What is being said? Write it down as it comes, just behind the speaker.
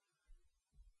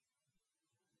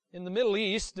In the Middle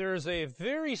East, there's a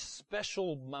very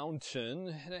special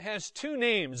mountain, and it has two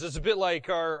names. It's a bit like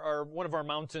one of our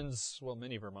mountains, well,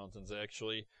 many of our mountains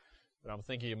actually, but I'm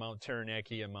thinking of Mount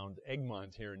Taranaki and Mount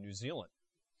Egmont here in New Zealand.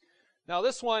 Now,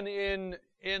 this one in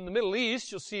the Middle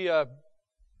East, you'll see a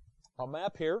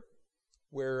map here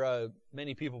where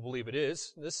many people believe it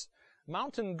is. This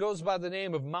mountain goes by the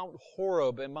name of Mount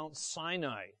Horeb and Mount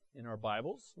Sinai in our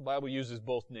Bibles. The Bible uses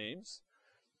both names.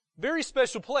 Very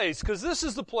special place, because this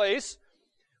is the place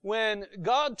when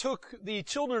God took the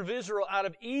children of Israel out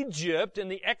of Egypt in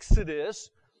the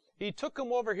Exodus. He took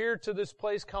them over here to this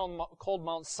place called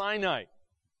Mount Sinai.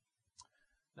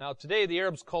 Now, today the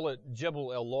Arabs call it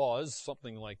Jebel el-Lawz,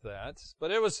 something like that.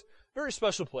 But it was a very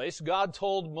special place. God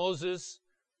told Moses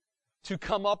to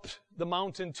come up the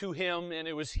mountain to him, and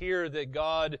it was here that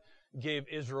God gave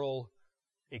Israel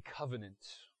a covenant.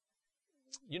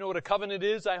 You know what a covenant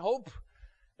is, I hope?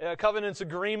 A covenant's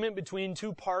agreement between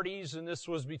two parties, and this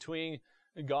was between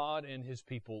God and His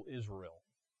people, Israel.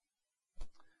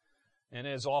 And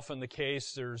as often the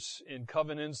case, in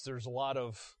covenants, there's a lot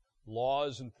of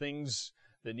laws and things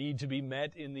that need to be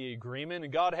met in the agreement.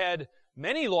 And God had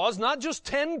many laws, not just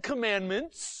 10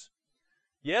 commandments.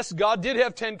 Yes, God did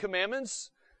have 10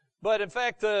 commandments, but in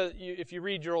fact, if you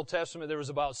read your Old Testament, there was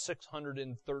about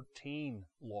 613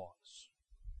 laws.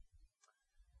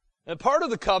 And part of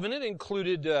the covenant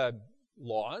included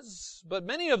laws, but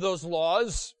many of those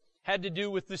laws had to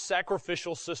do with the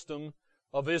sacrificial system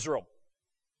of Israel.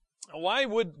 Why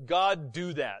would God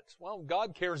do that? Well,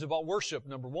 God cares about worship,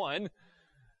 number one.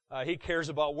 He cares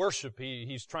about worship.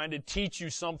 He's trying to teach you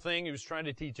something. He was trying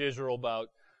to teach Israel about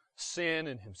sin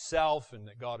and Himself and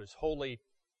that God is holy.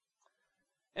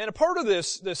 And a part of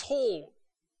this whole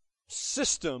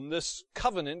system, this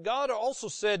covenant, God also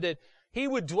said that He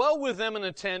would dwell with them in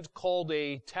a tent called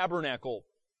a tabernacle.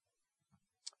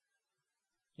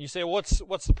 You say, what's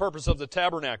the purpose of the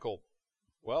tabernacle?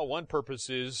 Well, one purpose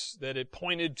is that it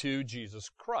pointed to Jesus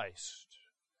Christ.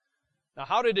 Now,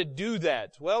 how did it do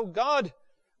that? Well, God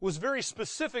was very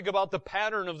specific about the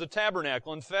pattern of the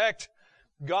tabernacle. In fact,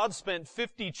 God spent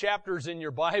 50 chapters in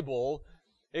your Bible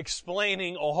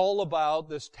explaining all about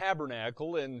this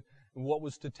tabernacle and what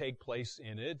was to take place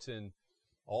in it, and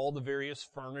all the various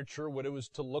furniture, what it was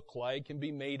to look like and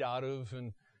be made out of,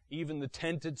 and even the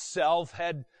tent itself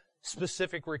had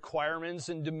specific requirements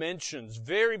and dimensions.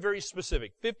 Very, very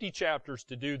specific. 50 chapters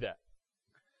to do that.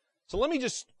 So let me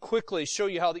just quickly show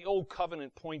you how the Old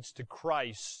Covenant points to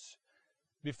Christ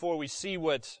before we see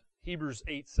what Hebrews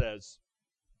 8 says.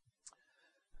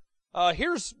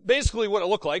 Here's basically what it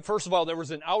looked like. First of all, there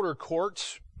was an outer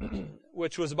court,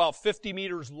 which was about 50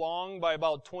 meters long by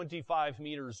about 25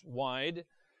 meters wide.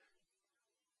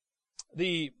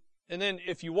 And then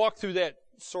if you walk through that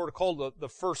sort of called the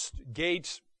first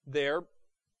gate there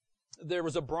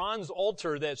was a bronze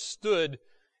altar that stood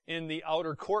in the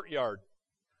outer courtyard.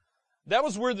 That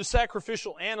was where the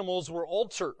sacrificial animals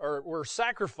were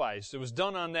sacrificed. It was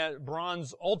done on that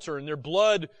bronze altar, and their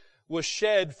blood was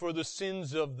shed for the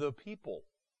sins of the people.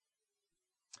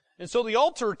 And so the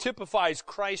altar typifies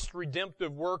Christ's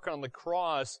redemptive work on the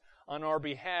cross on our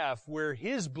behalf, where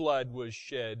His blood was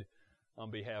shed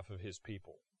on behalf of His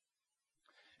people.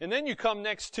 And then you come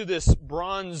next to this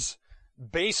bronze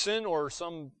basin, or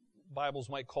some Bibles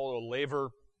might call it a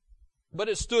laver, but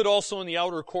it stood also in the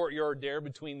outer courtyard there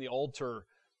between the altar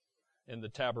and the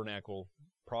tabernacle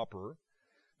proper.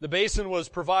 The basin was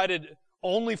provided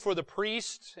only for the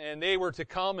priest, and they were to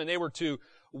come and they were to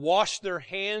wash their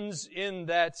hands in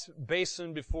that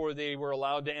basin before they were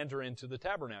allowed to enter into the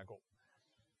tabernacle.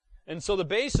 And so the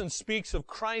basin speaks of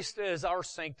Christ as our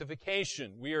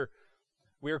sanctification. We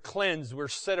are cleansed. We're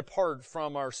set apart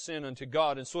from our sin unto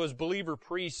God. And so as believer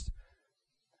priests,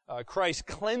 Christ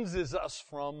cleanses us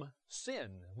from sin.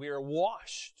 We are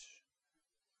washed.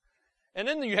 And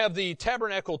then you have the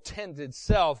tabernacle tent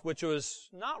itself, which was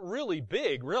not really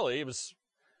big, really. It was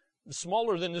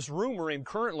smaller than this room we're in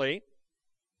currently.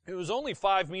 It was only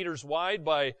 5 meters wide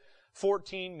by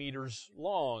 14 meters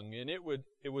long, and it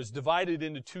was divided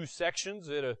into two sections.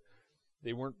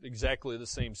 They weren't exactly the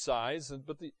same size,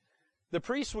 but the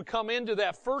priest would come into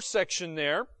that first section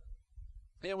there,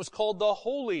 and it was called the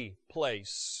holy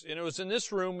place. And it was in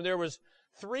this room, there was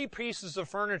 3 pieces of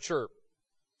furniture.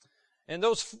 And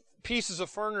those pieces of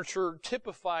furniture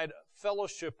typified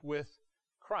fellowship with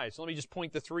Christ. Let me just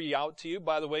point the 3 out to you.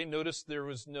 By the way, notice there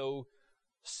was no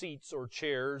seats or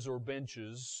chairs or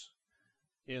benches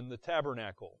in the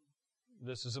tabernacle.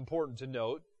 This is important to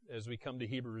note as we come to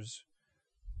Hebrews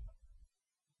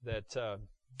that,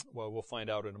 we'll find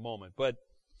out in a moment. But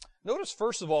notice,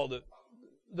 first of all, that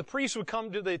the priest would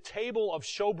come to the table of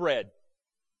showbread.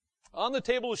 On the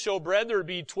table of showbread, there would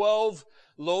be 12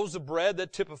 loaves of bread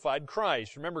that typified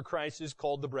Christ. Remember, Christ is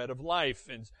called the bread of life.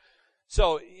 And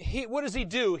so, what does he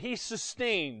do? He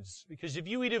sustains. Because if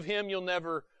you eat of him, you'll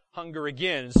never hunger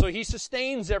again. So he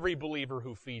sustains every believer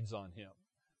who feeds on him.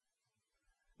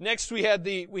 Next, we have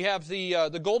the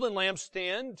golden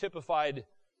lampstand, typified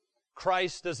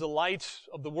Christ as the light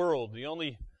of the world, the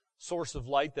only source of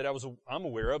light that I'm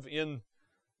aware of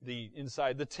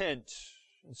inside the tent.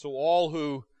 And so all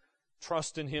who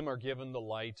trust in him are given the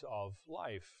light of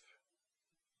life.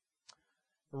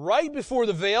 Right before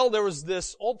the veil, there was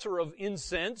this altar of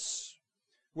incense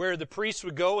where the priests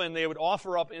would go and they would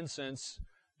offer up incense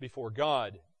before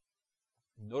God.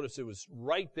 Notice it was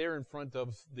right there in front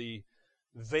of the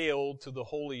veil to the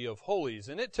Holy of Holies.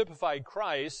 And it typified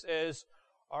Christ as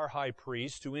our high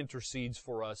priest who intercedes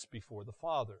for us before the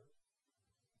Father.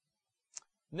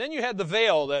 And then you had the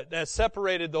veil that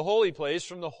separated the holy place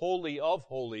from the Holy of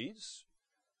Holies.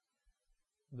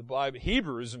 The Bible,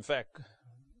 Hebrews, in fact,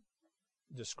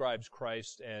 describes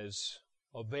Christ as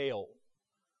a veil.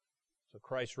 So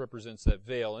Christ represents that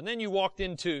veil. And then you walked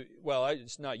into, well,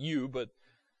 it's not you, but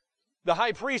the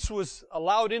high priest was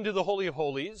allowed into the Holy of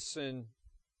Holies, and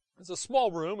it's a small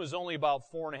room. It was only about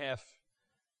 4.5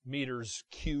 meters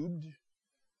cubed,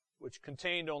 which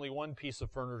contained only one piece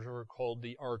of furniture called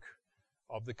the Ark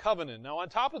of the Covenant. Now, on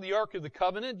top of the Ark of the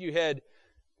Covenant, you had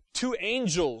 2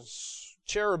 angels,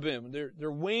 cherubim.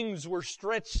 Their wings were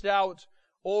stretched out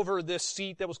over this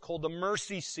seat that was called the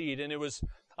mercy seat, and it was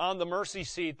on the mercy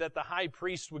seat that the high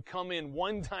priest would come in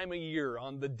one time a year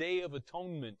on the Day of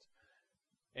Atonement,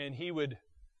 and he would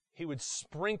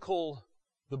sprinkle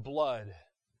the blood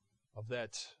of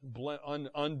that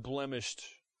unblemished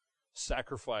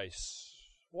sacrifice.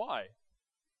 Why?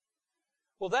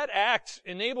 Well, that act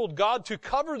enabled God to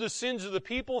cover the sins of the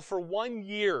people for 1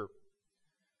 year.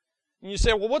 And you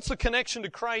say, well, what's the connection to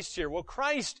Christ here? Well,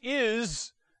 Christ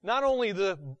is not only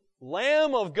the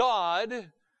Lamb of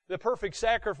God, the perfect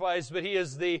sacrifice, but he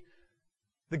is the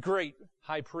great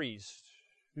high priest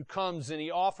who comes and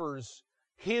he offers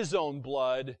his own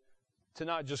blood to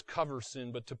not just cover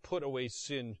sin, but to put away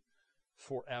sin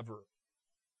forever.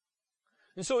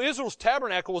 And so Israel's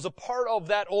tabernacle was a part of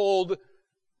that old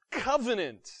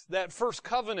covenant, that first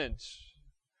covenant.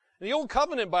 And the old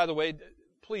covenant, by the way,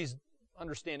 please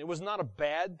understand, it was not a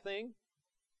bad thing.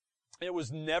 It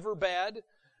was never bad.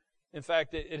 In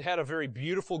fact, it had a very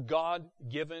beautiful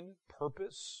God-given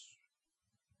purpose.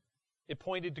 It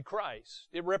pointed to Christ.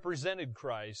 It represented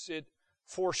Christ. It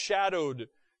foreshadowed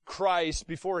Christ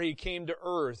before he came to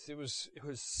earth. It was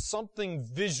something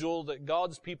visual that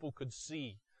God's people could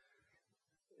see.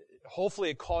 Hopefully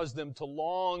it caused them to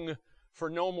long for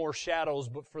no more shadows,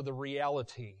 but for the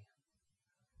reality.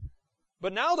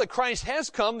 But now that Christ has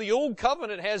come, the old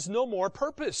covenant has no more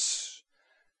purpose.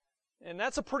 And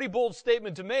that's a pretty bold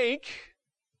statement to make.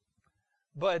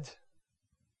 But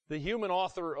the human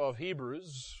author of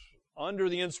Hebrews, under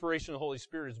the inspiration of the Holy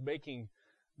Spirit, is making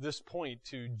this point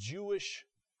to Jewish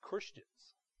Christians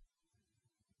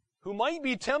who might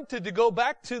be tempted to go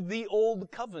back to the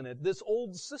old covenant, this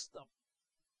old system.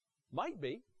 Might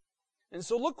be. And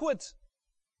so look what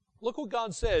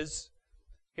God says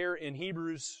here in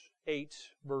Hebrews 8,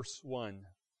 verse 1.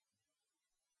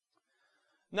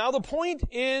 Now the point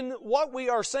in what we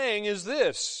are saying is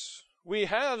this. We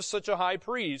have such a high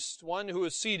priest, one who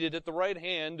is seated at the right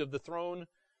hand of the throne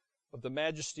of the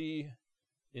majesty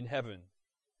in heaven,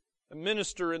 a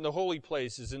minister in the holy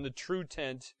places, in the true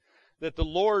tent that the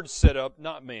Lord set up,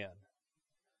 not man.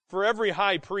 For every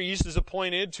high priest is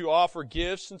appointed to offer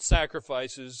gifts and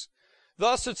sacrifices.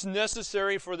 Thus it's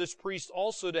necessary for this priest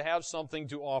also to have something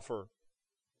to offer.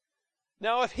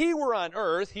 Now if he were on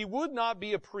earth, he would not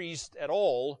be a priest at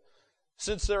all,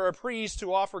 since there are priests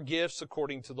who offer gifts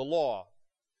according to the law.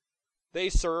 They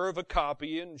serve a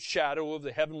copy and shadow of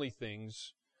the heavenly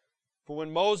things. For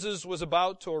when Moses was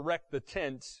about to erect the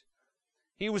tent,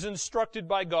 he was instructed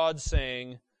by God,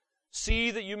 saying,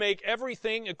 "See that you make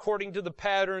everything according to the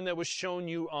pattern that was shown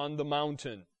you on the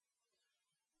mountain."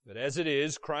 But as it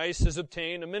is, Christ has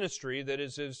obtained a ministry that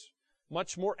is as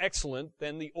much more excellent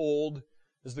than the old,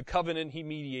 as the covenant he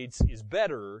mediates is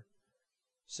better,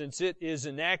 since it is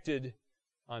enacted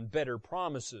on better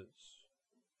promises.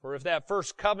 For if that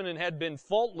first covenant had been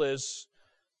faultless,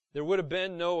 there would have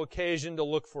been no occasion to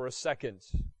look for a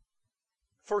second.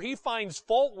 For he finds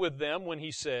fault with them when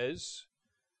he says,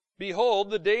 "Behold,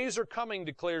 the days are coming,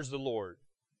 declares the Lord,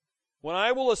 when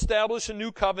I will establish a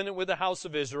new covenant with the house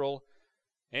of Israel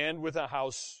and with the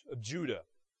house of Judah.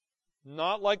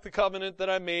 Not like the covenant that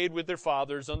I made with their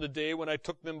fathers on the day when I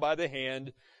took them by the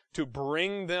hand to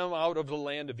bring them out of the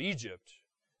land of Egypt.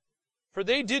 For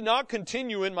they did not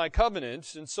continue in my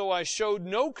covenant, and so I showed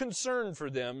no concern for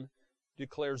them,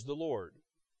 declares the Lord.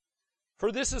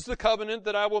 For this is the covenant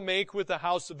that I will make with the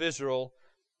house of Israel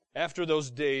after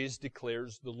those days,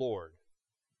 declares the Lord.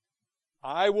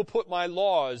 I will put my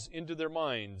laws into their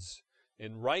minds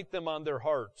and write them on their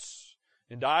hearts,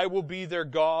 and I will be their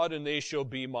God, and they shall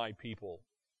be my people.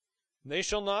 And they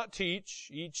shall not teach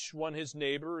each one his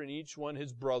neighbor and each one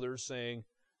his brother, saying,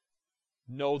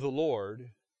 Know the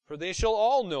Lord, for they shall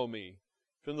all know me,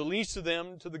 from the least of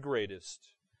them to the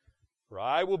greatest. For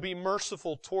I will be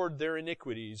merciful toward their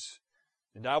iniquities,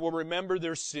 and I will remember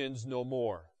their sins no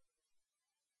more.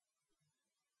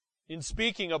 In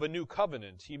speaking of a new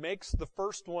covenant, he makes the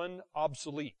first one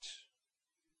obsolete.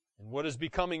 And what is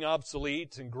becoming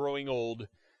obsolete and growing old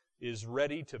is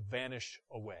ready to vanish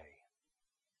away.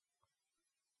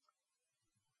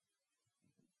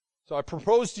 So I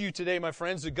propose to you today, my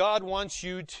friends, that God wants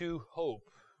you to hope.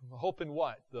 Hope in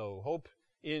what, though? Hope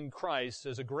in Christ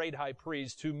as a great high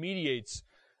priest who mediates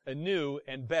a new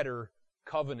and better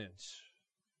covenant.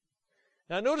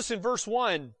 Now notice in verse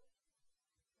 1,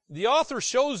 the author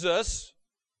shows us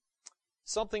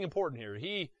something important here.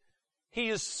 He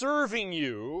is serving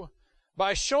you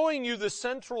by showing you the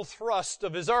central thrust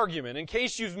of his argument. In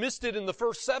case you've missed it in the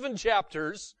first 7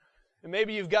 chapters, and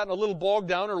maybe you've gotten a little bogged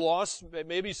down or lost,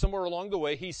 maybe somewhere along the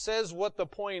way, he says what the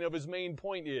point of his main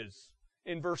point is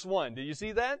in verse 1. Do you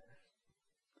see that?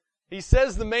 He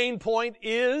says the main point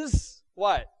is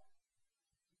what?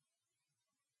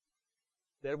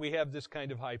 That we have this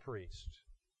kind of high priest.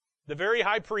 The very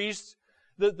high priest,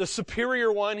 the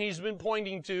superior one he's been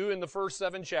pointing to in the first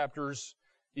 7 chapters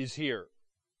is here.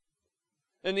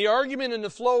 And the argument and the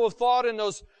flow of thought in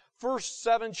those first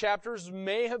 7 chapters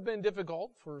may have been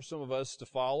difficult for some of us to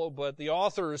follow, but the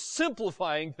author is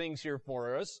simplifying things here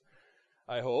for us,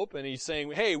 I hope, and he's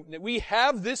saying, hey, we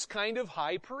have this kind of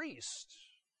high priest.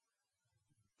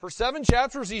 For 7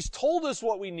 chapters, he's told us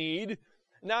what we need.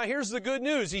 Now here's the good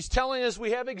news. He's telling us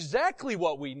we have exactly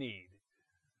what we need.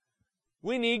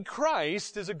 We need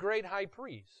Christ as a great high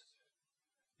priest,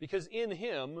 because in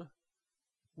him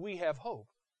we have hope.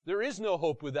 There is no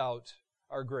hope without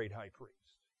our great high priest.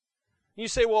 You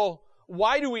say, well,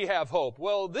 why do we have hope?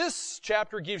 Well, this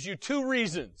chapter gives you 2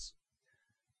 reasons.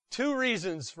 2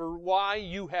 reasons for why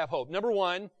you have hope. Number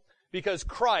 1, because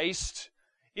Christ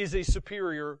is a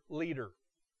superior leader.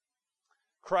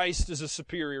 Christ is a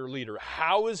superior leader.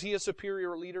 How is he a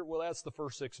superior leader? Well, that's the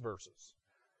first 6 verses.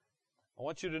 I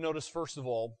want you to notice, first of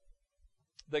all,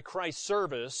 that Christ's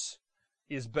service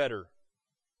is better.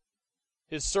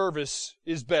 His service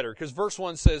is better. Because verse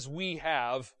 1 says, we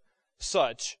have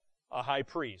such a high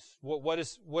priest. What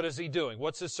is he doing?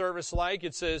 What's his service like?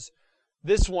 It says,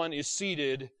 this one is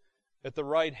seated at the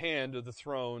right hand of the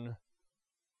throne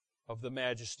of the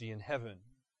majesty in heaven.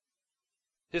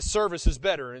 His service is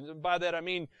better. And by that I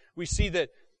mean, we see that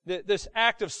this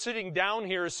act of sitting down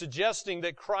here is suggesting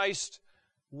that Christ's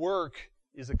work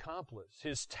is accomplished.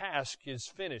 His task is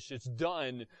finished. It's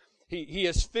done. He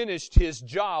has finished his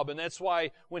job, and that's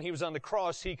why when he was on the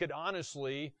cross, he could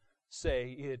honestly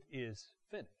say, it is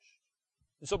finished.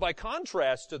 And so by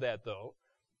contrast to that, though,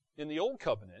 in the Old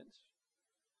Covenant,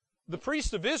 the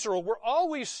priests of Israel were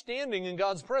always standing in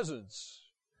God's presence.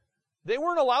 They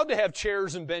weren't allowed to have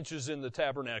chairs and benches in the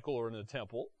tabernacle or in the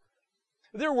temple.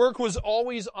 Their work was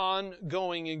always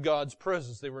ongoing in God's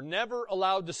presence. They were never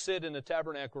allowed to sit in a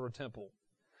tabernacle or a temple.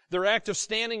 Their act of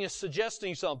standing is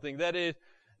suggesting something, that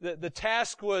the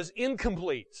task was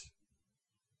incomplete.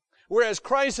 Whereas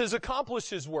Christ has accomplished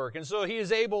his work, and so he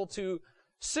is able to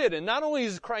sit. And not only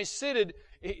is Christ seated,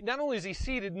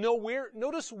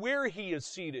 notice where he is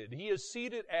seated. He is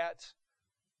seated at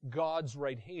God's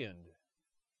right hand.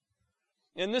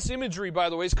 And this imagery, by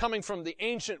the way, is coming from the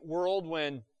ancient world,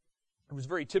 when it was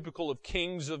very typical of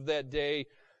kings of that day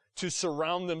to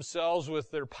surround themselves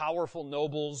with their powerful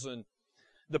nobles, and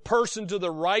the person to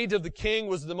the right of the king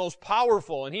was the most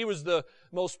powerful, and he was the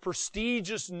most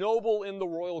prestigious noble in the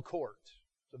royal court.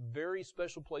 It's a very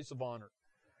special place of honor.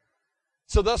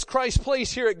 So thus Christ's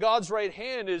place here at God's right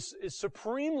hand is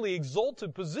supremely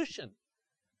exalted position.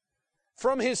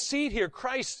 From his seat here,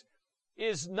 Christ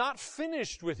is not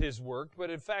finished with his work, but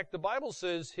in fact the Bible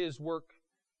says his work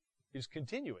is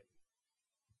continuing.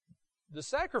 The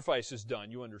sacrifice is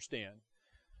done, you understand.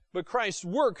 But Christ's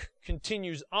work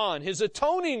continues on. His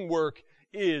atoning work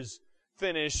is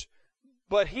finished,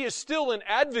 but he is still an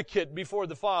advocate before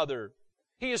the Father.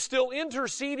 He is still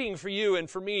interceding for you and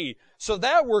for me. So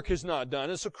that work is not done.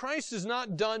 And so Christ is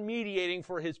not done mediating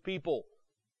for his people.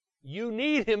 You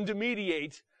need him to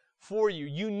mediate for you.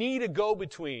 You need a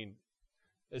go-between.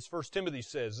 As 1 Timothy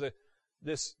says,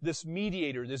 this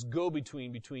mediator, this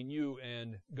go-between between you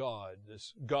and God,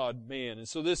 this God-man. And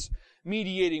so this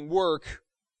mediating work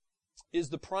is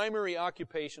the primary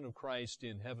occupation of Christ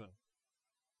in heaven.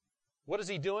 What is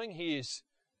He doing? He is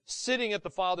sitting at the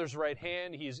Father's right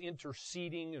hand. He is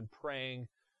interceding and praying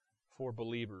for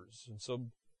believers. And so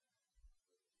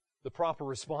the proper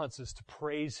response is to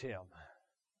praise Him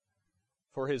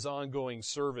for His ongoing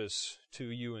service to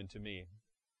you and to me.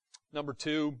 Number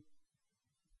 2,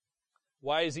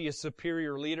 why is He a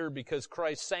superior leader? Because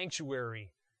Christ's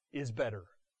sanctuary is better.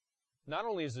 Not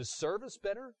only is His service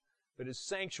better, but His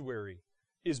sanctuary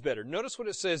is better. Notice what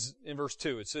it says in verse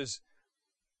 2. It says,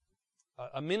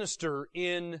 a minister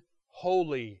in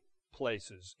holy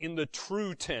places, in the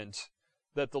true tent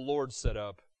that the Lord set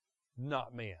up,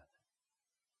 not man.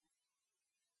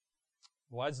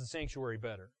 Why is the sanctuary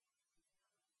better?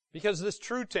 Because this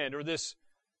true tent, or this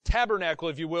tabernacle,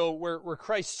 if you will, where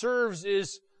Christ serves,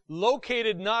 is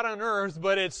located not on earth,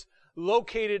 but it's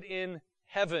located in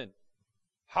heaven.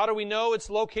 How do we know it's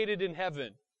located in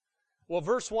heaven? Well,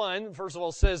 verse 1, first of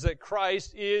all, says that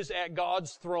Christ is at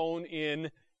God's throne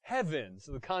in heaven.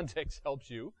 So the context helps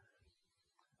you.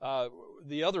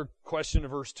 The other question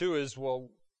of verse 2 is, well,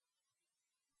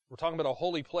 we're talking about a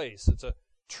holy place. It's a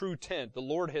true tent. The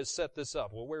Lord has set this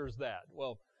up. Well, where is that?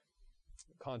 Well,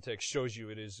 the context shows you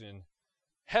it is in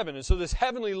heaven. And so this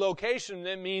heavenly location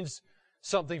then means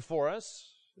something for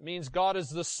us. It means God is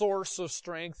the source of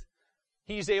strength.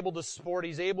 He's able to support,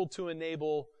 He's able to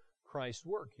enable Christ's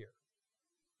work here.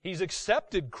 He's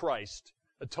accepted Christ's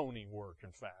atoning work,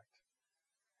 in fact.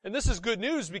 And this is good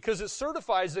news because it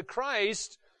certifies that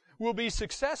Christ will be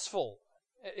successful.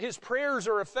 His prayers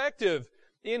are effective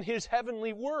in His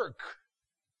heavenly work.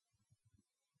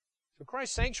 So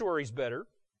Christ's sanctuary is better.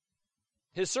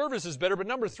 His service is better. But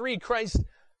number 3, Christ's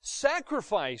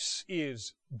sacrifice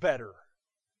is better.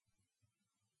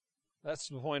 That's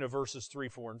the point of verses 3,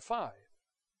 4, and 5.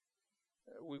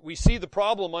 We see the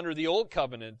problem under the Old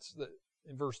Covenant.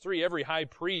 In verse 3, every high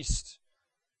priest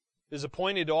is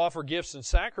appointed to offer gifts and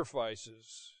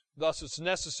sacrifices. Thus, it's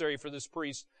necessary for this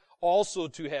priest also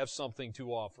to have something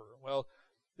to offer. Well,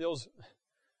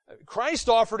 Christ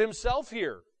offered Himself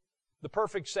here, the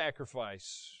perfect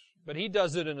sacrifice, but He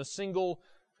does it in a single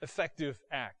effective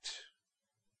act.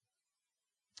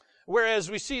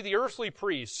 Whereas we see the earthly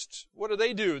priests, what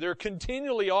do? They're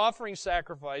continually offering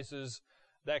sacrifices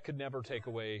that could never take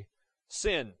away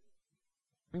sin.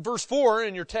 In verse 4,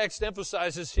 in your text,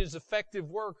 emphasizes His effective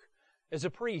work as a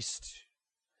priest.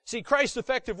 See, Christ's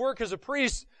effective work as a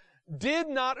priest did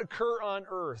not occur on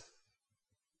earth.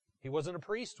 He wasn't a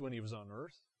priest when He was on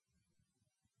earth.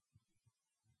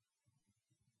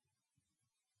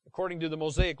 According to the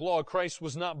Mosaic law, Christ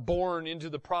was not born into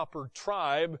the proper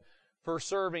tribe for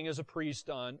serving as a priest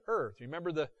on earth.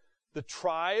 Remember the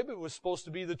tribe? It was supposed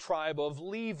to be the tribe of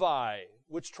Levi.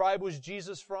 Which tribe was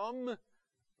Jesus from?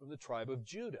 From the tribe of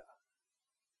Judah.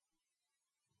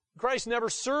 Christ never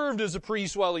served as a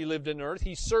priest while He lived on earth.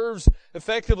 He serves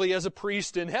effectively as a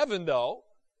priest in heaven, though.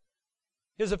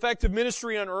 His effective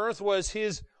ministry on earth was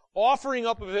His offering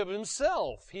up of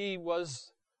Himself. He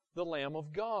was the Lamb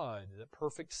of God, the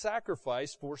perfect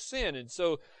sacrifice for sin. And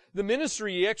so the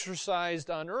ministry He exercised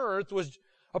on earth was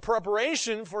a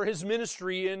preparation for His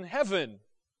ministry in heaven.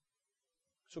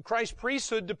 So Christ's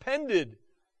priesthood depended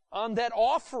on that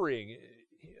offering.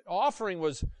 Offering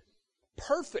was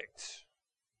perfect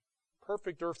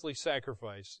earthly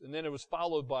sacrifice. And then it was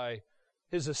followed by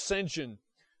His ascension,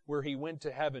 where He went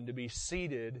to heaven to be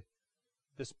seated,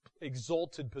 this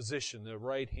exalted position, the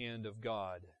right hand of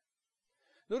God.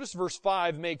 Notice verse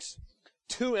 5 makes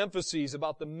 2 emphases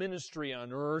about the ministry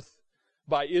on earth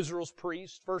by Israel's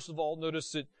priests. First of all,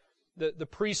 notice that the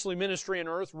priestly ministry on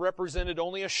earth represented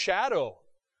only a shadow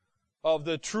of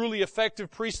the truly effective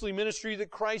priestly ministry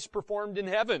that Christ performed in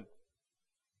heaven.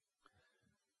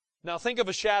 Now think of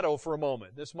a shadow for a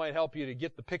moment. This might help you to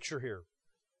get the picture here.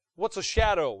 What's a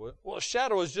shadow? Well, a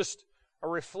shadow is just a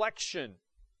reflection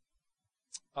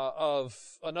of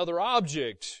another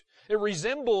object. It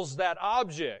resembles that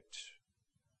object.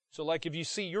 So like if you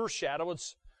see your shadow,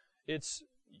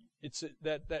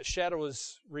 that shadow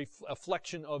is a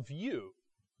reflection of you.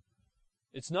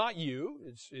 It's not you.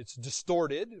 It's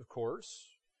distorted, of course.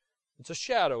 It's a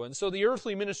shadow. And so the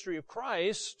earthly ministry of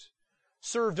Christ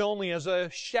served only as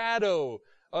a shadow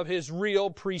of His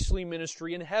real priestly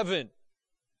ministry in heaven.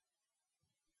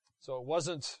 So it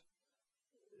wasn't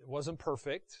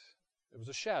perfect. It was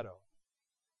a shadow.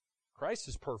 Christ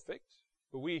is perfect,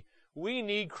 but we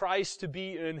need Christ to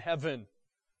be in heaven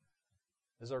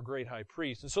as our great high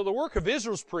priest. And so the work of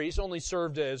Israel's priests only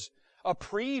served as a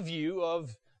preview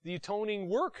of the atoning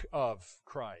work of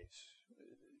Christ.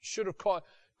 It should have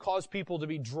caused people to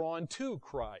be drawn to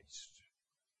Christ.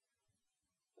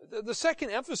 The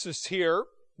second emphasis here,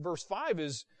 verse 5,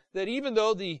 is that even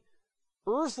though the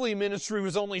earthly ministry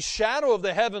was only shadow of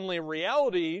the heavenly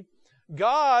reality,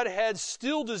 God had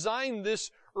still designed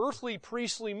this earthly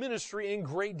priestly ministry in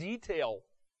great detail.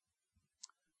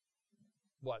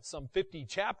 Some 50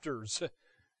 chapters,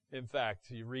 in fact,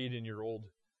 you read in your Old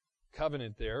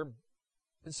Covenant there.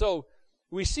 And so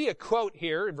we see a quote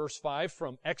here in verse 5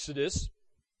 from Exodus.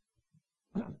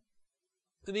 And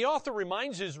the author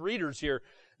reminds his readers here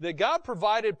that God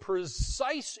provided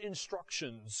precise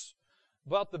instructions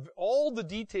about all the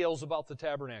details about the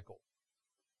tabernacle.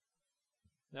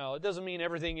 Now, it doesn't mean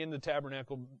everything in the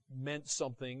tabernacle meant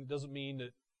something. It doesn't mean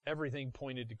that everything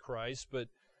pointed to Christ, but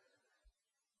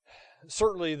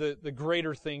certainly the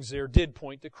greater things there did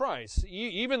point to Christ.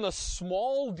 Even the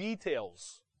small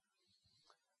details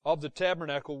of the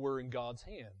tabernacle were in God's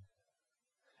hand.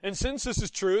 And since this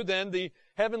is true, then the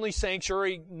heavenly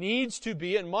sanctuary needs to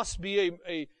be and must be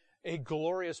a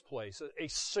glorious place, a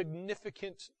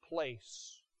significant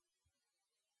place.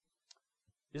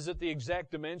 Is it the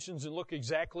exact dimensions and look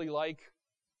exactly like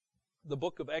the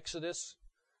book of Exodus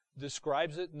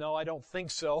describes it? No, I don't think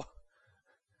so.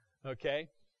 Okay?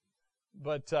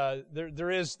 But there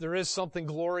is something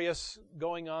glorious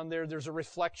going on there. There's a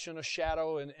reflection, a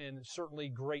shadow, and certainly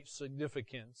great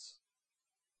significance.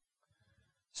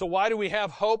 So why do we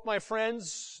have hope, my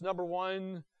friends? Number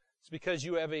one, it's because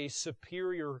you have a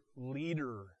superior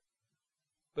leader.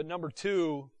 But number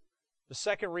two, the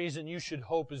second reason you should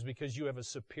hope is because you have a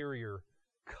superior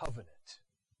covenant.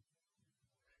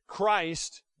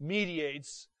 Christ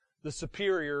mediates the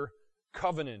superior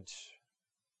covenant.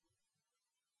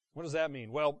 What does that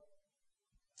mean? Well,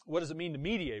 what does it mean to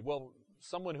mediate? Well,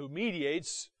 someone who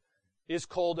mediates is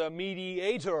called a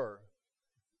mediator.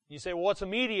 You say, well, what's a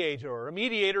mediator? A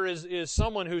mediator is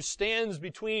someone who stands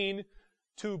between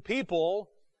two people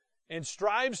and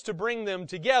strives to bring them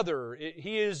together.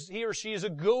 He or she is a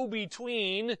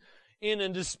go-between in a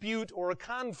dispute or a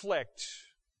conflict.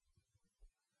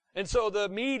 And so the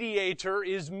mediator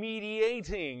is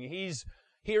mediating.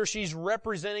 He or she's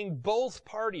representing both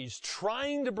parties,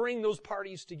 trying to bring those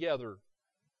parties together.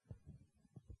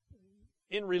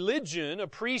 In religion, a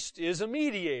priest is a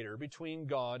mediator between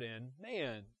God and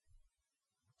man.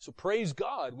 So praise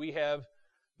God, we have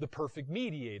the perfect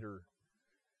mediator.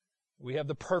 We have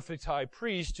the perfect high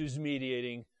priest who's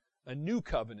mediating a new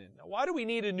covenant. Now, why do we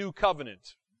need a new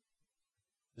covenant?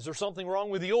 Is there something wrong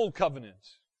with the old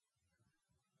covenant?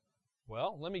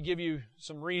 Well, let me give you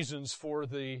some reasons for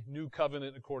the new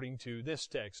covenant according to this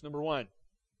text. Number one,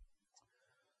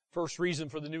 first reason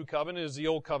for the new covenant is the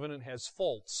old covenant has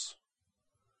faults.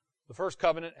 The first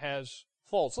covenant has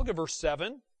faults. Look at verse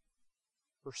 7.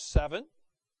 Verse 7.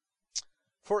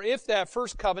 For if that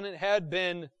first covenant had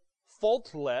been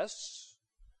faultless,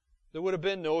 there would have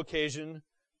been no occasion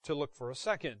to look for a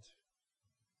second.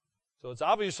 So it's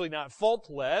obviously not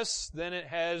faultless, then it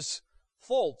has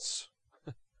faults.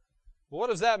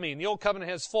 What does that mean? The old covenant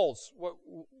has faults.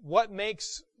 What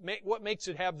makes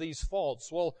it have these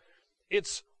faults? Well,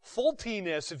 its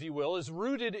faultiness, if you will, is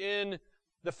rooted in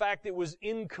the fact it was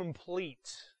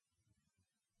incomplete.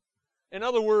 In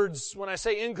other words, when I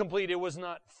say incomplete, it was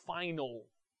not final.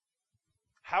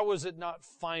 How was it not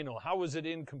final? How was it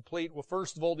incomplete? Well,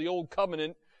 first of all, the old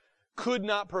covenant could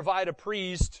not provide a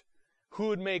priest who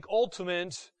would make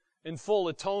ultimate and full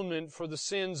atonement for the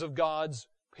sins of God's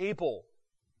people.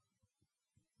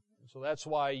 So that's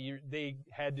why they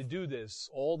had to do this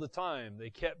all the time. They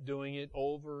kept doing it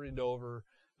over and over.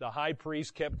 The high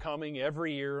priest kept coming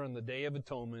every year on the Day of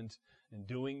Atonement and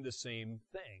doing the same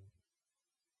thing.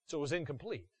 So it was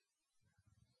incomplete.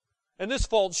 And this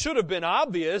fault should have been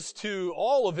obvious to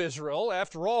all of Israel.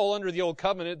 After all, under the Old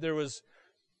Covenant, there was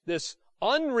this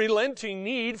unrelenting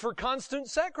need for constant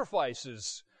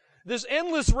sacrifices. This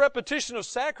endless repetition of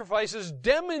sacrifices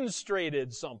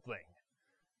demonstrated something.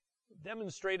 It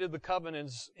demonstrated the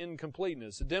covenant's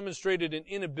incompleteness. It demonstrated an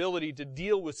inability to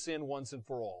deal with sin once and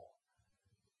for all.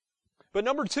 But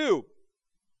number two,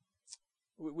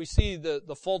 we see the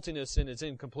faultiness in its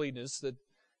incompleteness that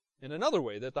in another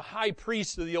way, that the high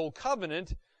priest of the Old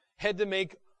Covenant had to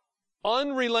make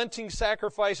unrelenting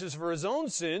sacrifices for his own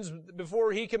sins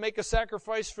before he could make a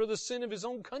sacrifice for the sin of his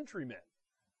own countrymen.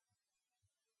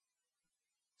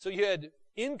 So you had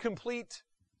incomplete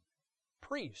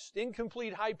priest,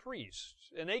 incomplete high priest,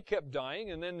 and they kept dying,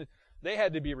 and then they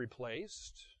had to be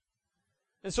replaced.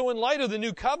 And so in light of the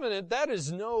new covenant, that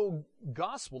is no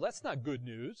gospel. That's not good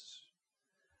news.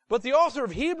 But the author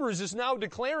of Hebrews is now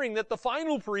declaring that the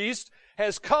final priest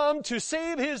has come to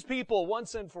save his people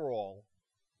once and for all.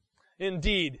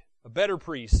 Indeed, a better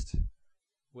priest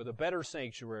with a better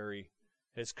sanctuary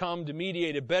has come to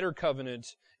mediate a better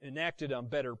covenant enacted on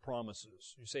better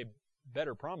promises. You say,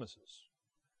 better promises?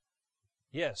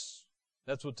 Yes,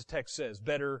 that's what the text says,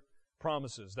 better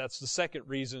promises. That's the second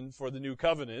reason for the new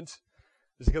covenant,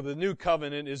 is because the new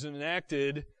covenant is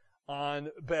enacted on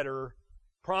better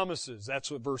promises. That's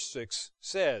what verse 6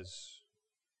 says.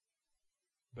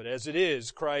 But as it is,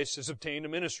 Christ has obtained a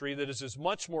ministry that is as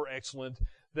much more excellent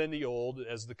than the old,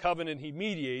 as the covenant he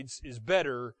mediates is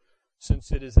better,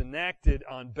 since it is enacted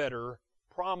on better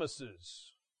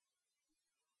promises.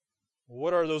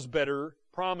 What are those better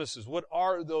promises? What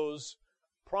are those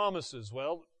promises?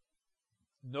 Well,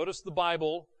 notice the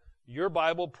Bible, your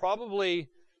Bible, probably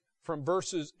from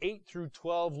verses 8 through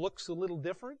 12 looks a little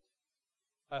different.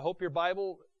 I hope your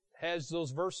Bible has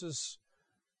those verses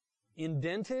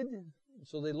indented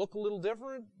so they look a little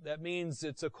different. That means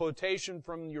it's a quotation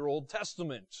from your Old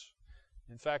Testament.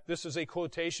 In fact, this is a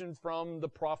quotation from the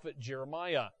prophet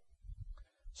Jeremiah.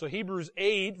 So Hebrews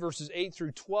 8, verses 8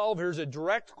 through 12, here's a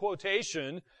direct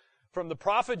quotation from the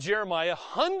prophet Jeremiah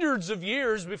hundreds of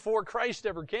years before Christ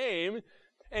ever came.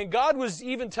 And God was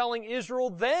even telling Israel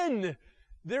then,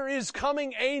 there is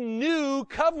coming a new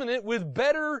covenant with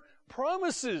better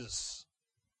promises.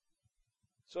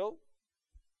 So,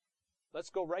 let's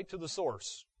go right to the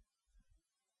source.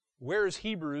 Where is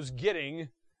Hebrews getting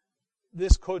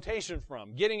this quotation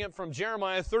from? Getting it from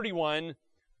Jeremiah 31,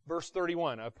 verse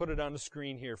 31. I put it on the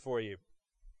screen here for you.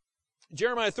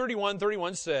 Jeremiah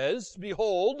 31:31 says,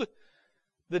 "Behold,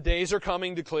 the days are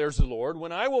coming, declares the Lord,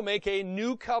 when I will make a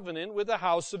new covenant with the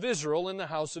house of Israel and the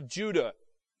house of Judah.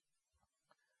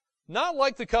 Not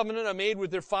like the covenant I made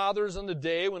with their fathers on the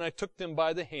day when I took them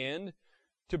by the hand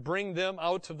to bring them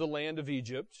out of the land of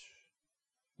Egypt.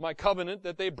 My covenant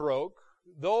that they broke,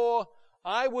 though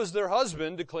I was their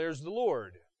husband, declares the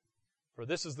Lord. For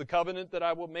this is the covenant that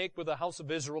I will make with the house of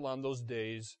Israel on those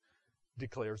days,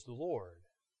 declares the Lord.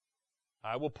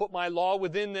 I will put my law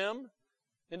within them,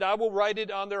 and I will write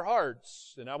it on their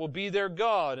hearts, and I will be their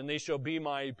God, and they shall be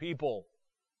my people.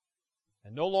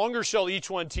 And no longer shall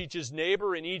each one teach his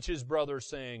neighbor and each his brother,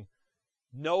 saying,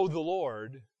 Know the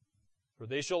Lord, for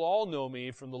they shall all know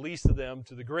me, from the least of them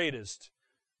to the greatest,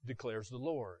 declares the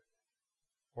Lord.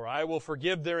 For I will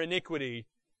forgive their iniquity,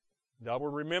 and I will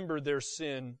remember their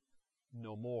sin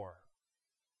no more."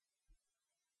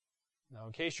 Now,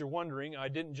 in case you're wondering, I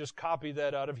didn't just copy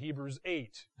that out of Hebrews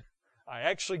 8. I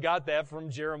actually got that from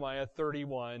Jeremiah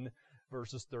 31,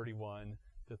 verses 31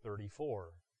 to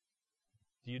 34.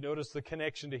 Do you notice the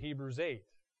connection to Hebrews 8?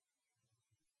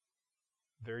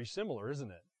 Very similar, isn't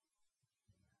it?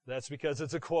 That's because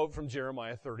it's a quote from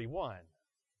Jeremiah 31.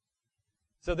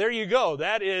 So there you go.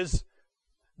 That is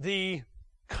the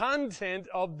content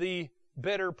of the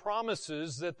better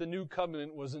promises that the new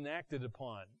covenant was enacted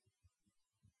upon.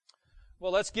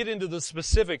 Well, let's get into the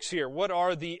specifics here. What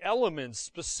are the elements,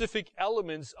 specific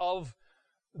elements of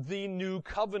the new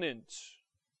covenant?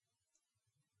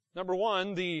 Number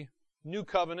one, the new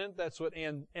covenant, that's what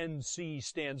NC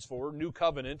stands for, new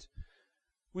covenant.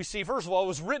 We see, first of all, it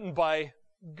was written by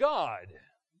God.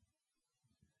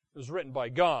 It was written by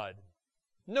God.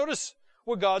 Notice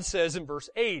what God says in verse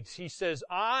 8. He says,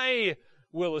 I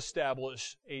will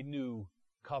establish a new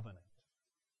covenant.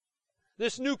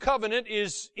 This new covenant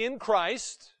is in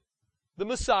Christ, the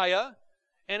Messiah,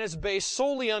 and it's based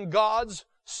solely on God's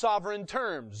sovereign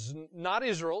terms, not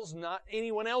Israel's, not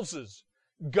anyone else's.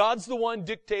 God's the one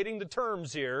dictating the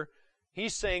terms here.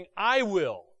 He's saying, I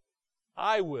will.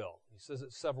 I will. He says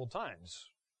it several times.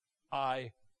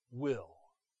 I will.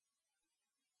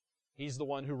 He's the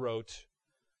one who wrote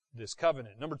this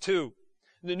covenant. Number two,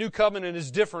 the new covenant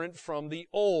is different from the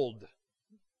old.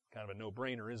 Kind of a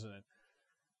no-brainer, isn't it?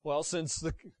 Well, since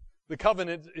the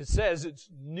covenant, it says it's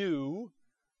new,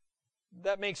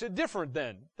 that makes it different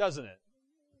then, doesn't it?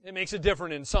 It makes it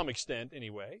different in some extent,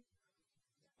 anyway.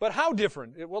 But how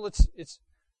different? Well, it's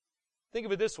think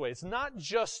of it this way. It's not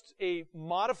just a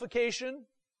modification.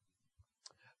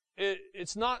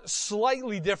 It's not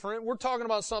slightly different. We're talking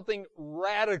about something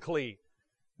radically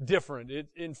different.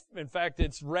 In fact,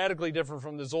 it's radically different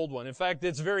from this old one. In fact,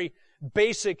 its very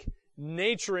basic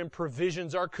nature and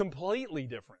provisions are completely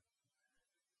different.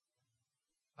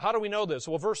 How do we know this?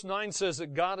 Well, verse 9 says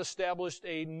that God established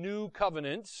a new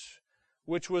covenant,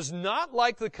 which was not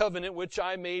like the covenant which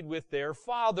I made with their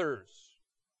fathers.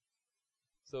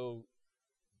 So,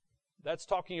 that's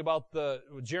talking about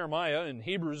Jeremiah, and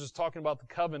Hebrews is talking about the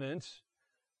covenant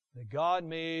that God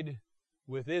made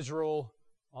with Israel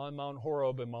on Mount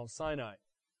Horeb and Mount Sinai.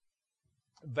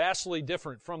 Vastly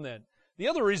different from that. The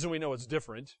other reason we know it's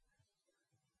different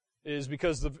is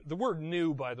because the word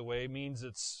new, by the way, means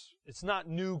it's not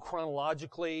new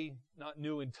chronologically, not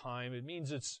new in time. It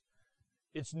means it's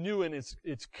new in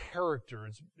its character.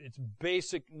 Its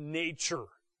basic nature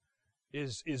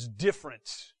is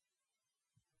different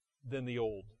than the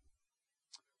old.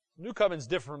 The new covenant is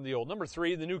different from the old. Number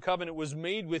 3, the new covenant was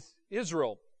made with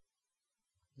Israel.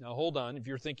 Now hold on. If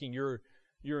you're thinking you're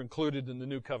included in the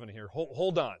new covenant here,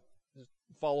 hold on. Just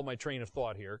follow my train of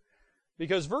thought here.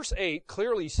 Because verse 8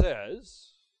 clearly says,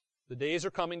 the days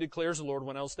are coming, declares the Lord,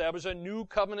 when I'll establish a new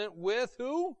covenant with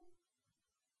who?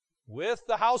 With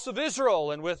the house of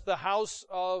Israel and with the house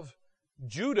of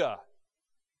Judah.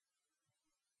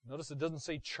 Notice it doesn't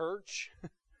say church.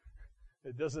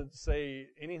 It doesn't say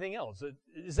anything else.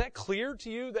 Is that clear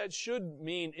to you? That should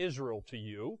mean Israel to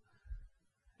you.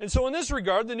 And so in this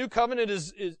regard, the new covenant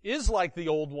is like the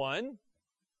old one.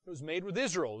 It was made with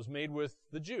Israel. It was made with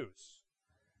the Jews.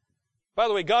 By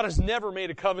the way, God has never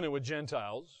made a covenant with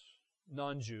Gentiles,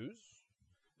 non-Jews.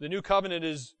 The new covenant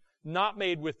is not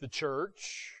made with the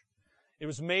church. It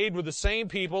was made with the same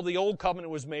people the old covenant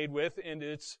was made with, and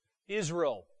it's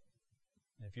Israel.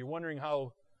 If you're wondering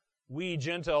how we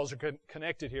Gentiles are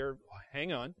connected here,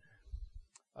 hang on.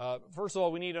 First of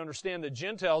all, we need to understand that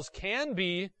Gentiles can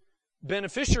be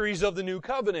beneficiaries of the new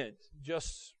covenant,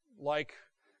 just like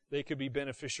they could be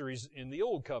beneficiaries in the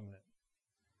old covenant.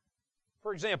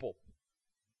 For example,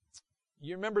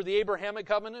 you remember the Abrahamic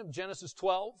covenant, Genesis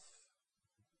 12?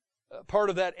 Part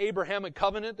of that Abrahamic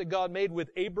covenant that God made with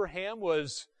Abraham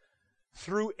was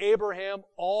through Abraham,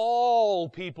 all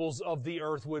peoples of the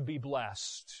earth would be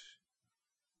blessed.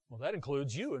 Well, that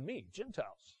includes you and me,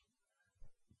 Gentiles.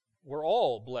 We're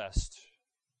all blessed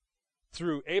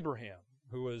through Abraham,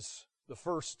 who was the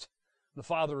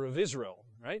father of Israel,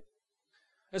 right?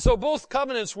 And so both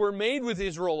covenants were made with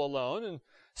Israel alone, and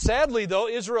sadly, though,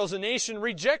 Israel as a nation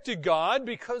rejected God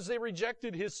because they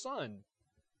rejected His Son.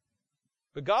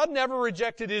 But God never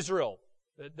rejected Israel.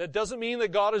 That doesn't mean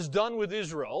that God is done with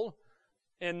Israel.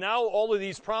 And now all of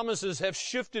these promises have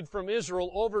shifted from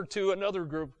Israel over to another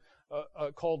group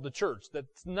called the church.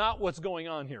 That's not what's going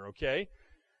on here, okay?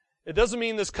 It doesn't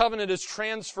mean this covenant is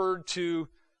transferred to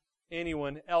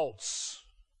anyone else.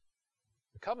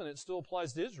 The covenant still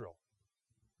applies to Israel.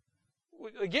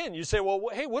 Again, you say, well,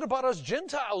 hey, what about us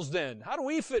Gentiles then? How do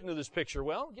we fit into this picture?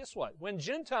 Well, guess what? When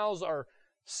Gentiles are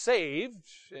saved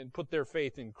and put their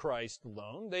faith in Christ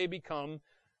alone, they become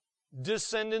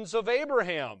descendants of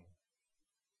Abraham.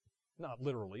 Not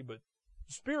literally, but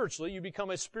spiritually, you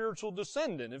become a spiritual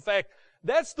descendant. In fact,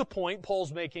 that's the point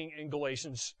Paul's making in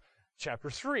Galatians chapter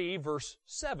 3, verse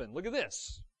 7. Look at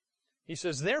this. He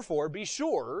says, therefore, be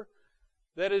sure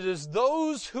that it is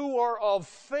those who are of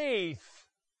faith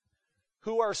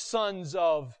who are sons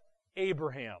of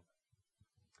Abraham.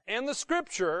 And the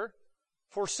Scripture,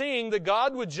 foreseeing that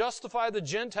God would justify the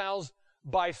Gentiles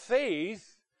by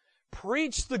faith,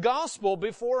 preached the gospel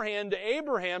beforehand to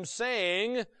Abraham,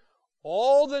 saying,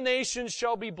 all the nations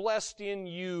shall be blessed in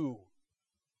you.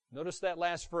 Notice that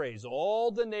last phrase,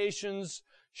 all the nations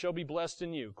shall be blessed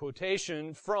in you.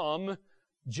 Quotation from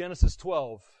Genesis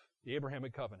 12, the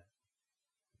Abrahamic covenant.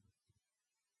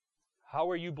 How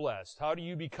are you blessed? How do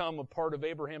you become a part of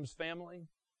Abraham's family?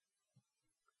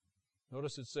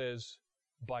 Notice it says,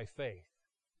 by faith.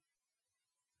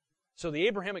 So the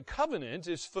Abrahamic covenant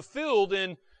is fulfilled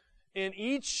in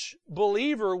each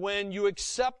believer when you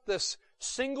accept this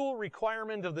single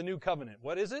requirement of the new covenant.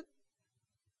 What is it?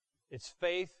 It's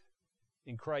faith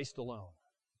in Christ alone.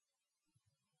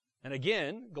 And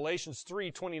again, Galatians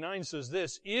 3:29 says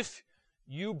this, if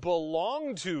you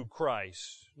belong to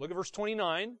Christ, look at verse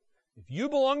 29, if you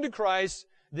belong to Christ,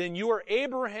 then you are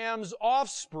Abraham's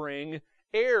offspring,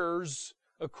 heirs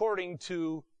according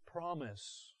to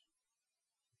promise.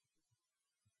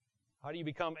 How do you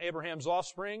become Abraham's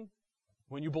offspring?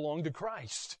 When you belong to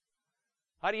Christ.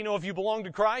 How do you know if you belong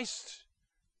to Christ?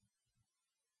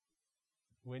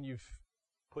 When you've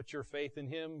put your faith in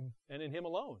Him and in Him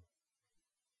alone.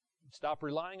 Stop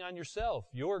relying on yourself,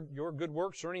 your good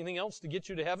works or anything else to get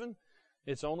you to heaven.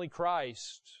 It's only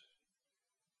Christ.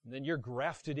 And then you're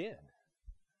grafted in.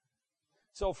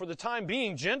 So for the time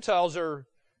being, Gentiles are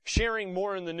sharing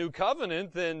more in the new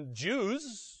covenant than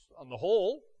Jews on the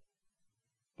whole.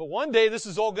 But one day this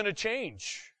is all going to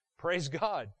change. Praise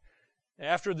God.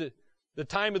 After the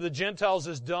time of the Gentiles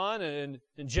is done and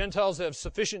Gentiles have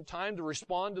sufficient time to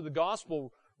respond to the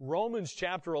gospel, Romans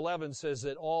chapter 11 says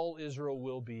that all Israel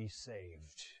will be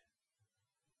saved.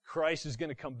 Christ is going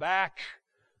to come back.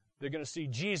 They're going to see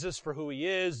Jesus for who He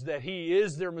is, that He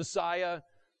is their Messiah.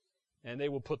 and they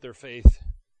will put their faith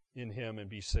in Him and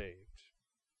be saved.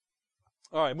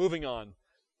 All right, moving on.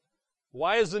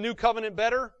 Why is the new covenant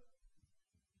better?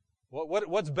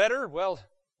 What's better? Well,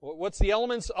 what's the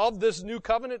elements of this new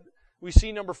covenant? We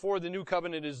see, number 4, the new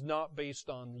covenant is not based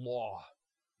on law.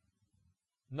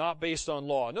 Not based on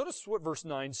law. Notice what verse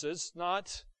 9 says.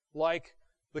 Not like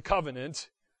the covenant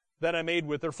that I made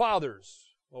with their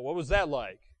fathers. Well, what was that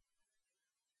like?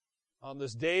 On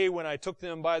this day when I took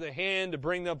them by the hand to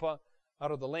bring them out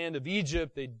of the land of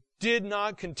Egypt, they did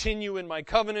not continue in my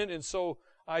covenant, and so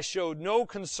I showed no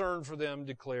concern for them,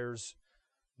 declares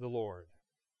the Lord.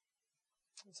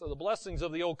 So the blessings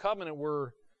of the old covenant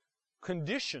were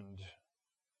conditioned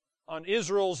on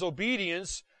Israel's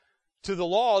obedience to the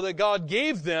law that God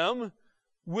gave them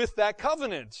with that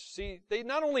covenant. See, they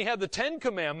not only had the 10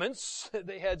 commandments,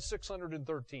 they had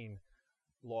 613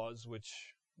 laws,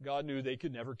 which God knew they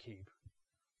could never keep.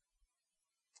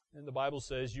 And the Bible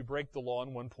says you break the law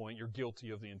in one point, you're guilty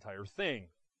of the entire thing.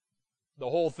 The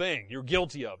whole thing. You're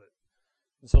guilty of it.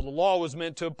 And so the law was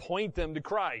meant to point them to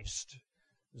Christ.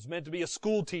 It was meant to be a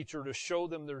school teacher to show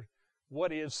them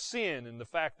what is sin and the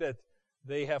fact that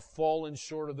they have fallen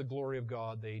short of the glory of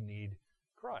God. They need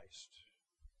Christ.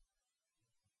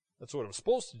 That's what it was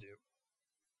supposed to do.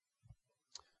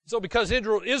 So because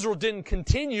Israel didn't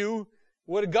continue,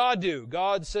 what did God do?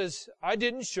 God says, I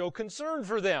didn't show concern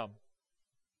for them.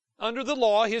 Under the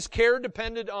law, His care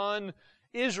depended on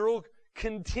Israel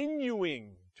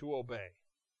continuing to obey.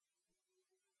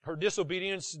 Her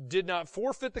disobedience did not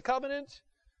forfeit the covenant,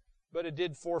 but it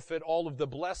did forfeit all of the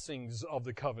blessings of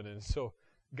the covenant. So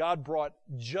God brought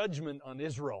judgment on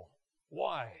Israel.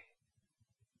 Why?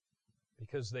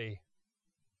 Because they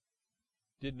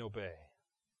didn't obey.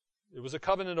 It was a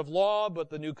covenant of law, but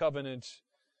the new covenant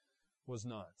was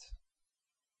not.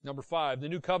 Number 5, the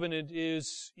new covenant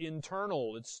is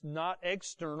internal. It's not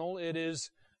external. It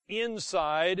is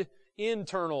inside,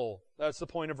 internal. That's the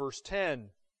point of verse 10.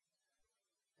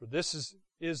 For this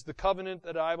is the covenant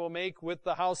that I will make with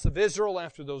the house of Israel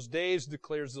after those days,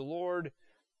 declares the Lord.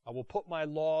 I will put my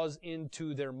laws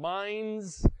into their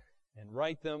minds and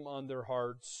write them on their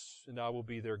hearts, and I will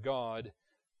be their God,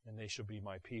 and they shall be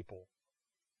my people.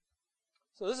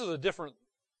 So this is a different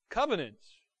covenant,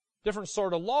 different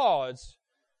sort of law. It's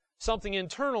something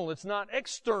internal. It's not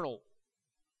external.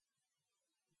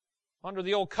 Under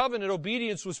the old covenant,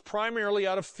 obedience was primarily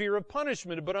out of fear of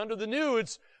punishment, but under the new,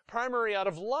 it's primarily out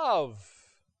of love.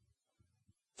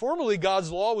 Formerly,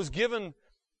 God's law was given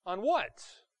on what?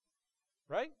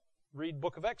 Right? Read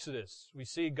book of Exodus. We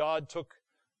see God took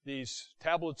these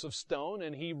tablets of stone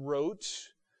and He wrote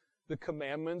the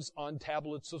commandments on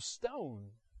tablets of stone.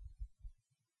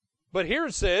 But here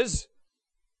it says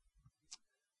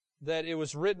that it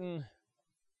was written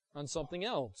on something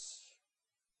else.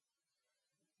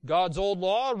 God's old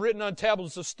law, written on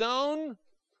tablets of stone,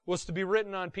 was to be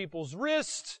written on people's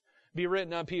wrists, be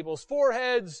written on people's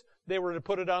foreheads. They were to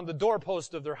put it on the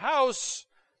doorpost of their house.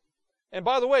 And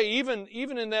by the way, even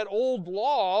in that old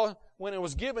law, when it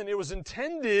was given, it was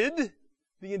intended,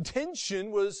 the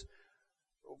intention was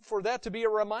for that to be a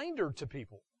reminder to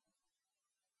people.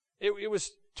 It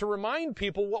was to remind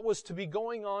people what was to be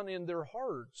going on in their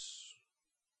hearts.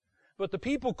 But the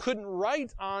people couldn't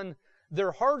write on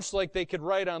their hearts like they could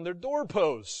write on their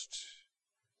doorpost.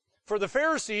 For the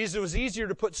Pharisees, it was easier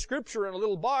to put Scripture in a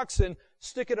little box and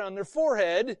stick it on their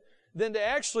forehead than to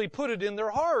actually put it in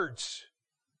their hearts.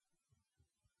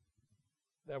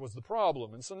 That was the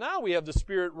problem. And so now we have the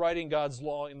Spirit writing God's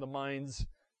law in the minds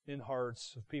and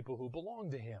hearts of people who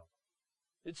belong to Him.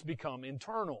 It's become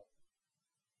internal.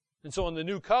 And so in the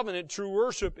new covenant, true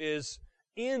worship is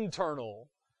internal.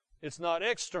 It's not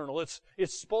external. It's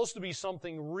supposed to be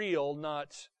something real,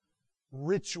 not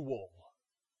ritual.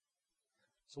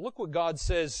 So look what God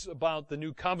says about the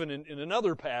new covenant in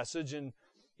another passage in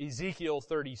Ezekiel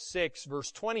 36,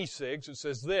 verse 26. It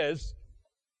says this,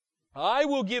 I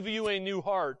will give you a new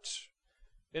heart,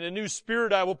 and a new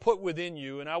spirit I will put within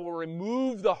you, and I will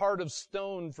remove the heart of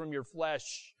stone from your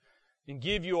flesh and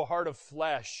give you a heart of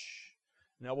flesh.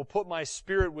 And I will put my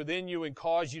spirit within you and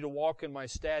cause you to walk in my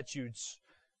statutes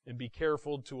and be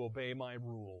careful to obey my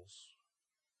rules.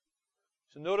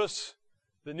 So notice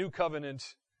the new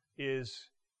covenant is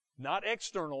not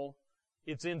external,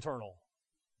 it's internal.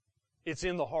 It's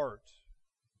in the heart.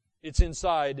 It's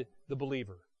inside the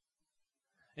believer.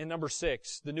 And number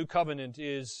 6, the new covenant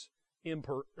is it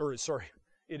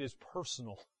is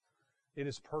personal. It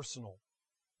is personal.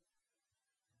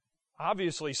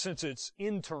 Obviously, since it's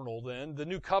internal then, the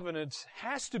new covenant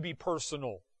has to be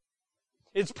personal.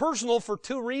 It's personal for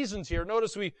 2 reasons here.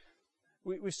 Notice we've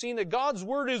seen that God's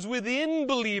Word is within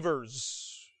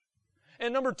believers.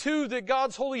 And number two, that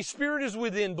God's Holy Spirit is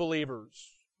within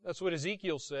believers. That's what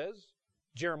Ezekiel says.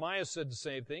 Jeremiah said the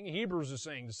same thing. Hebrews is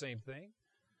saying the same thing.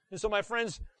 And so, my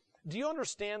friends, do you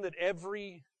understand that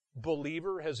every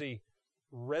believer has a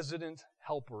resident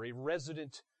helper, a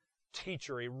resident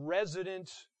teacher, a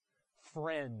resident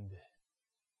friend?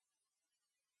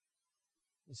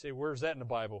 You say, where's that in the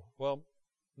Bible? Well,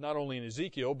 not only in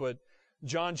Ezekiel, but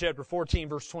John chapter 14,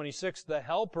 verse 26, the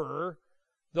helper,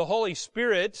 the Holy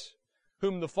Spirit,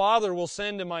 whom the Father will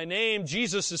send in my name.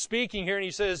 Jesus is speaking here, and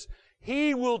he says,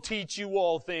 He will teach you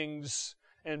all things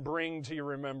and bring to your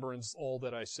remembrance all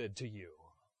that I said to you.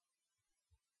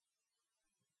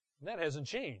 And that hasn't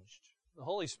changed. The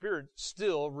Holy Spirit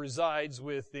still resides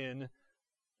within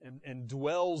and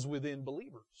dwells within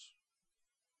believers.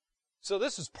 So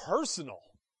this is personal.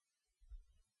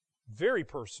 Very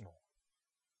personal.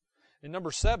 And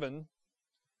number 7,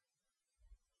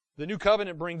 the new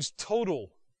covenant brings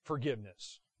total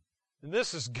forgiveness. And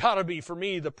this has got to be, for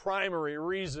me, the primary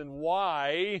reason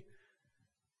why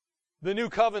the new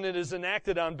covenant is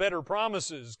enacted on better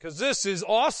promises. Because this is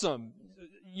awesome.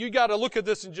 You got to look at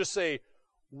this and just say,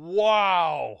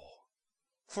 wow.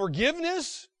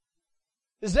 Forgiveness?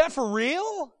 Is that for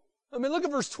real? I mean, look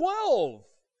at verse 12.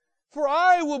 For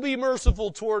I will be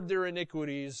merciful toward their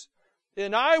iniquities,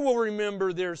 and I will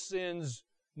remember their sins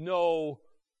no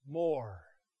more.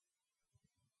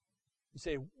 You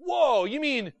say, whoa, you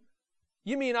mean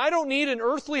I don't need an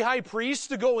earthly high priest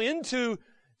to go into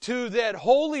that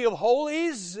holy of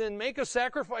holies and make a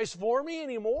sacrifice for me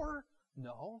anymore?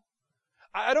 No.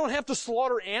 I don't have to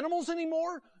slaughter animals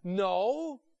anymore?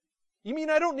 No. You mean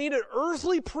I don't need an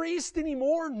earthly priest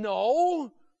anymore?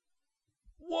 No.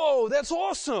 Whoa, that's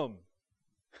awesome.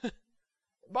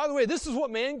 By the way, this is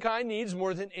what mankind needs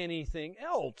more than anything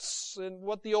else, and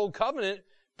what the Old Covenant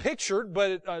pictured,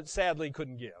 but sadly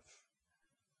couldn't give.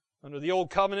 Under the Old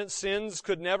Covenant, sins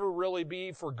could never really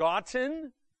be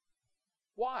forgotten.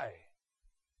 Why?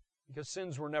 Because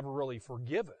sins were never really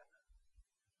forgiven.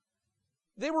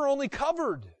 They were only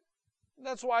covered.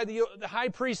 That's why the high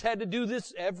priest had to do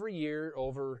this every year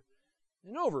over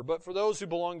and over. But for those who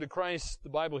belong to Christ, the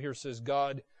Bible here says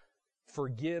God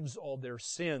forgives all their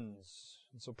sins.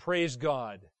 And so praise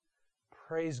God.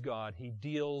 Praise God. He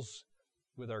deals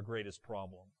with our greatest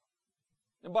problem.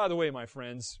 And by the way, my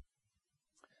friends,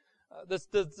 this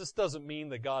doesn't mean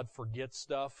that God forgets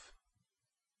stuff.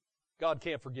 God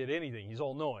can't forget anything. He's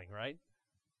all-knowing, right?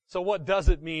 So what does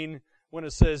it mean when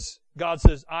it says, God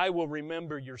says, I will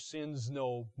remember your sins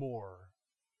no more?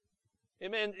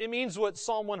 It means what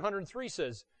Psalm 103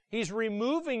 says. He's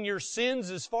removing your sins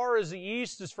as far as the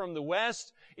east is from the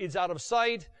west. It's out of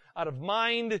sight, out of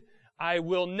mind. I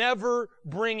will never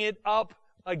bring it up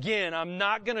again. I'm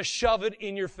not going to shove it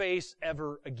in your face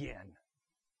ever again.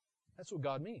 That's what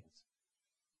God means.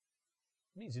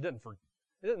 It means it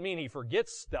doesn't mean He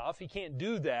forgets stuff. He can't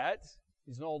do that.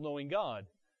 He's an all-knowing God.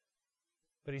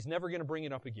 But He's never going to bring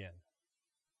it up again.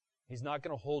 He's not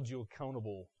going to hold you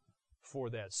accountable for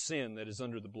that sin that is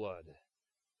under the blood.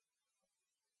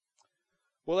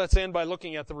 Well, let's end by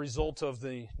looking at the result of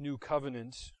the new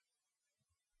covenant.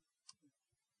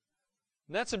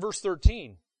 And that's in verse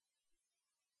 13.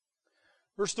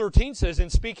 Verse 13 says, in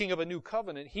speaking of a new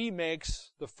covenant, He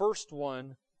makes the first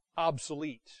one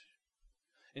obsolete.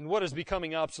 And what is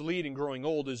becoming obsolete and growing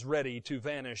old is ready to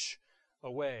vanish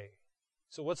away.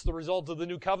 So what's the result of the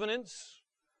new covenant?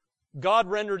 God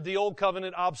rendered the old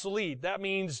covenant obsolete. That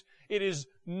means it is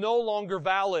no longer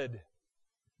valid.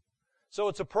 So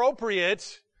it's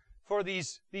appropriate for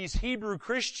these Hebrew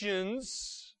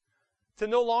Christians to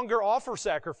no longer offer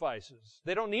sacrifices.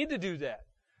 They don't need to do that.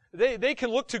 They can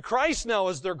look to Christ now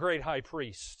as their great high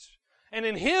priest, and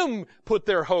in Him put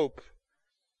their hope.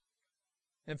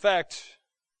 In fact,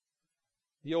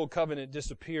 the old covenant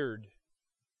disappeared.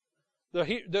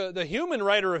 The human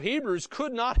writer of Hebrews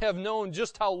could not have known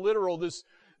just how literal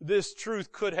this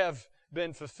truth could have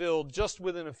been fulfilled just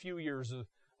within a few years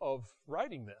of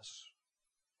writing this.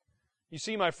 You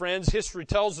see, my friends, history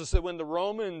tells us that when the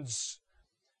Romans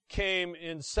came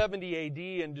in 70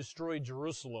 A.D. and destroyed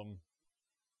Jerusalem,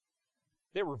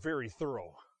 they were very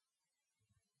thorough.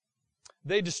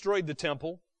 They destroyed the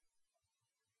temple.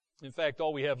 In fact,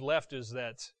 all we have left is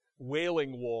that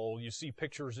Wailing Wall. You see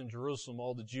pictures in Jerusalem,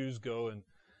 all the Jews go and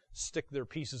stick their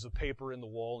pieces of paper in the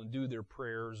wall and do their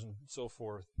prayers and so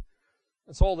forth.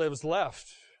 That's all that was left.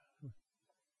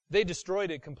 They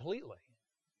destroyed it completely.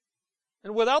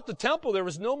 And without the temple, there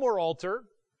was no more altar.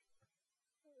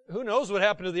 Who knows what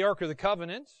happened to the Ark of the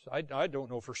Covenant? I don't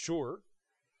know for sure.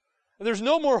 And there's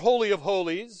no more Holy of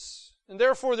Holies. And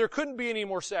therefore, there couldn't be any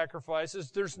more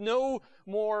sacrifices. There's no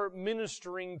more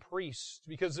ministering priest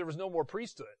because there was no more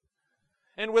priesthood.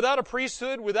 And without a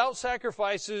priesthood, without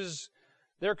sacrifices,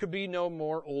 there could be no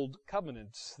more old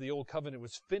covenant. The old covenant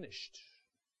was finished.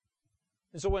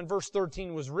 And so when verse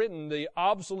 13 was written, the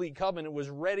obsolete covenant was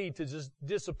ready to just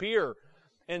disappear.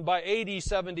 And by AD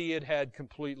 70, it had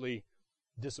completely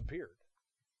disappeared.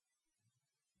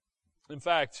 In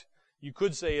fact, you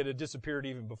could say it had disappeared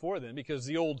even before then, because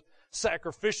the old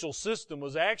sacrificial system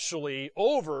was actually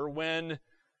over when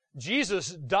Jesus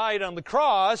died on the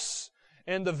cross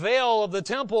and the veil of the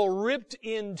temple ripped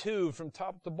in two from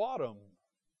top to bottom,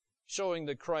 showing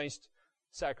that Christ's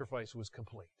sacrifice was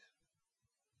complete.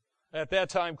 At that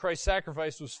time, Christ's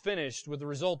sacrifice was finished, with the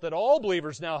result that all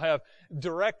believers now have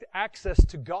direct access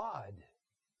to God.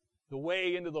 The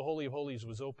way into the Holy of Holies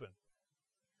was open.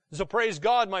 So praise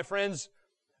God, my friends.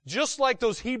 Just like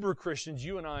those Hebrew Christians,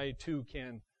 you and I too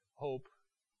can hope.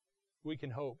 We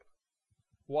can hope.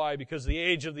 Why? Because the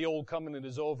age of the old covenant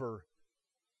is over,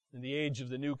 and the age of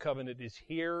the new covenant is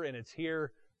here, and it's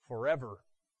here forever.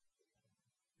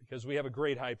 Because we have a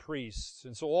great high priest.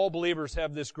 And so all believers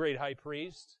have this great high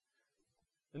priest.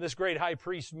 And this great high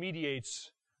priest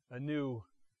mediates a new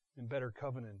and better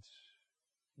covenant.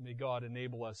 May God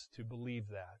enable us to believe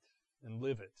that and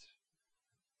live it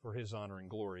for His honor and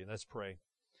glory. Let's pray.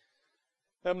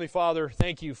 Heavenly Father,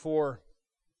 thank You for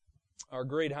our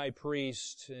great high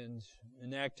priest and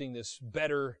enacting this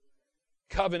better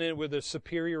covenant with a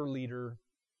superior leader.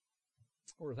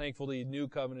 We're thankful the new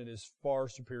covenant is far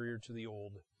superior to the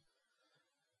old.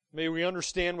 May we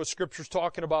understand what Scripture's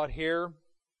talking about here.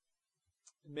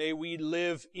 May we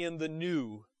live in the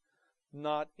new,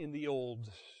 not in the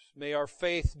old. May our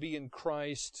faith be in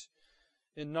Christ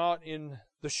and not in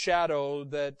the shadow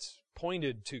that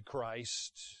pointed to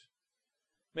Christ.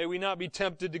 May we not be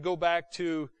tempted to go back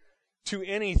to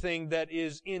anything that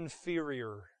is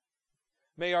inferior.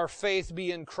 May our faith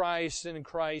be in Christ and in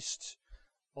Christ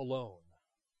alone.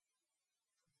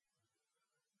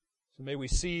 So may we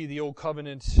see the old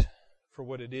covenant for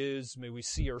what it is. May we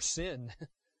see our sin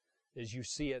as You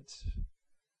see it.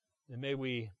 And may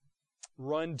we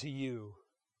run to You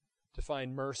to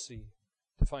find mercy,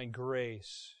 to find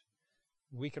grace.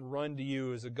 We can run to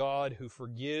You as a God who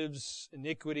forgives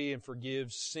iniquity and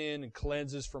forgives sin and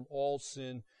cleanses from all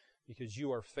sin, because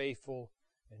You are faithful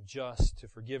and just to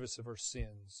forgive us of our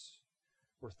sins.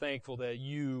 We're thankful that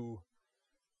You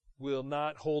will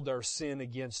not hold our sin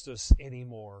against us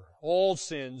anymore. All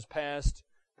sins, past,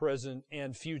 present,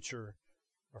 and future,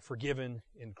 are forgiven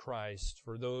in Christ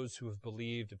for those who have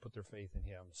believed and put their faith in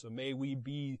Him. So may we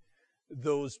be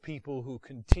those people who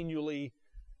continually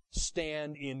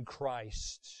stand in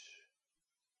Christ.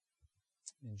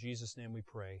 In Jesus' name we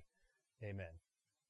pray. Amen.